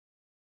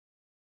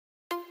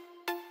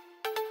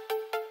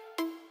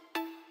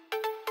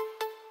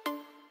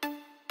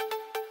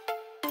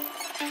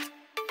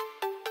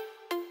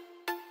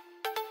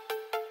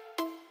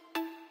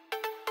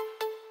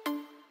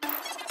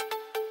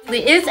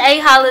It's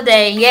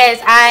A.Holiday.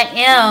 Yes, I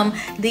am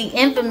the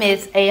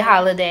infamous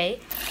A.Holiday.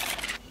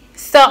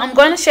 So I'm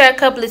going to share a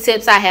couple of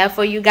tips I have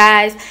for you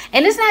guys.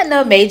 And it's not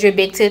no major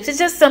big tips. It's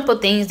just simple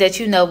things that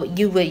you know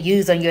you would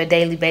use on your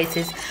daily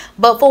basis.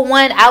 But for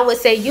one, I would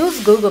say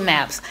use Google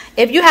Maps.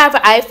 If you have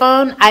an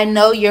iPhone, I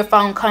know your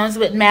phone comes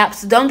with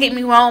Maps. Don't get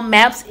me wrong,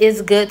 Maps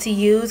is good to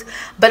use.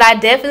 But I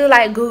definitely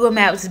like Google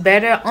Maps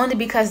better only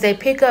because they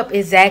pick up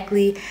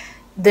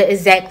the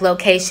exact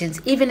locations.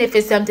 Even if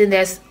it's something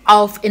that's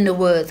off in the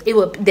woods, it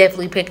will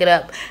definitely pick it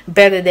up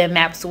better than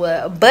Maps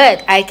will.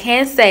 But I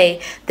can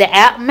say the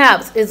app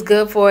Maps is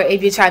good for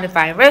if you're trying to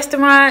find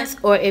restaurants,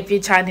 or if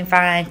you're trying to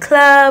find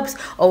clubs,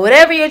 or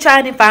whatever you're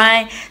trying to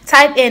find.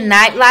 Type in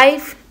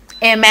nightlife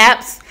in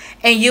Maps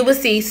and you will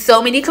see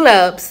so many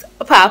clubs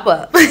pop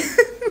up.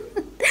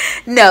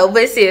 No,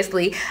 but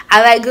seriously,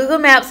 I like Google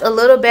Maps a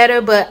little better,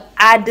 but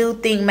I do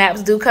think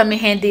Maps do come in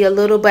handy a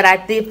little, but I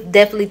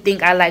definitely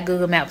think I like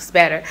Google Maps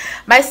better.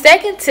 My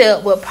second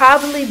tip would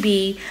probably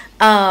be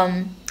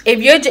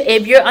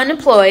if you're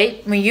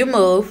unemployed when you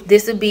move,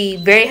 this would be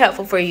very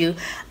helpful for you.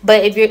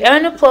 But if you're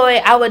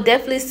unemployed, I would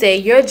definitely say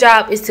your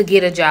job is to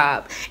get a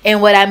job.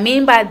 And what I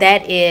mean by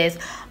that is,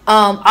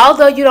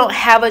 although you don't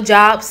have a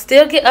job,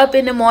 still get up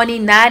in the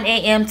morning 9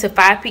 a.m. to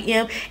 5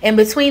 p.m. and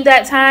between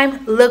that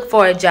time, look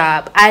for a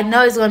job. I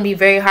know it's going to be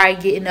very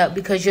hard getting up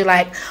because you're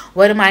like,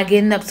 what am I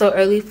getting up so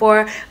early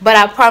for? But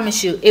I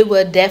promise you, it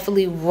will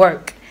definitely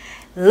work.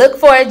 Look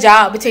for a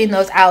job between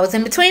those hours.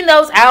 And between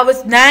those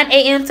hours, 9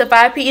 a.m. to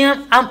 5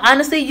 p.m.,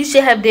 honestly, you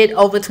should have did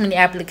over 20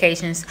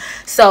 applications.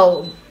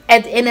 So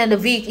at the end of the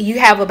week, you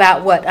have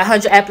about, what,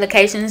 100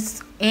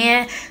 applications?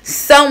 And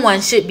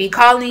someone should be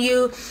calling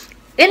you.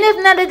 And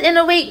if not in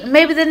a week,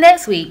 maybe the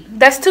next week.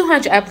 That's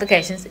 200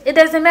 applications. It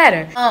doesn't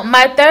matter.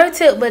 My third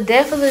tip would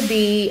definitely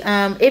be,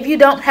 if you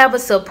don't have a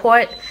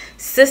support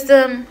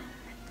system,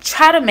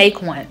 try to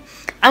make one.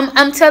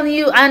 I'm telling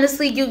you,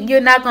 honestly, you're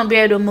not going to be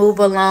able to move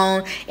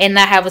alone and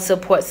not have a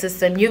support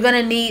system. You're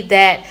going to need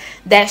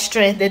that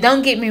strength. And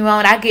don't get me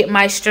wrong, I get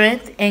my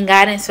strength and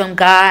guidance from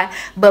God.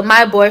 But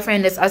my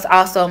boyfriend is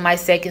also my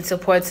second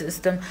support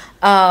system.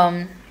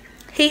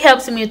 He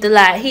helps me with a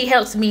lot. He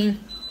helps me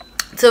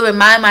to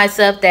remind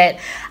myself that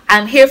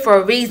I'm here for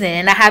a reason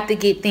and I have to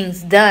get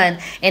things done,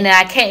 and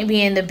that I can't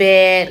be in the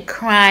bed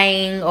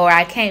crying, or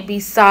I can't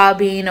be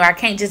sobbing, or I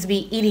can't just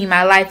be eating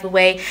my life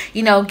away.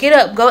 You know, get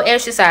up, go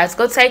exercise,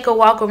 go take a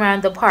walk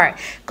around the park,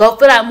 go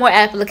fill out more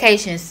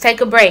applications,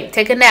 take a break,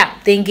 take a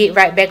nap, then get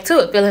right back to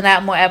it, filling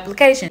out more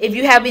applications. If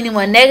you have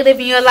anyone negative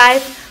in your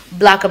life,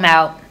 block them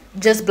out.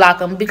 Just block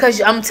them,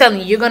 because I'm telling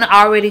you, you're going to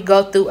already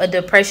go through a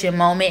depression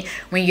moment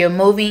when you're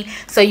moving.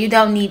 So you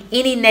don't need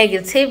any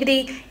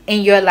negativity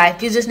in your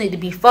life. You just need to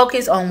be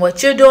focused on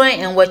what you're doing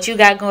and what you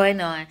got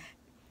going on.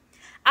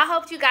 I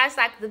hope you guys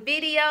liked the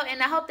video, and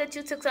I hope that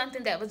you took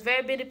something that was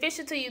very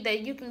beneficial to you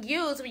that you can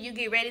use when you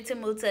get ready to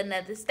move to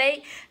another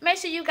state. Make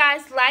sure you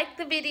guys like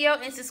the video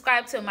and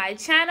subscribe to my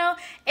channel.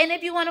 And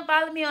if you want to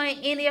follow me on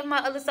any of my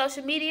other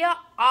social media,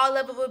 all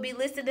of it will be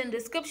listed in the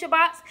description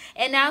box.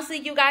 And I'll see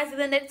you guys in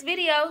the next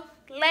video.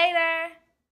 Later.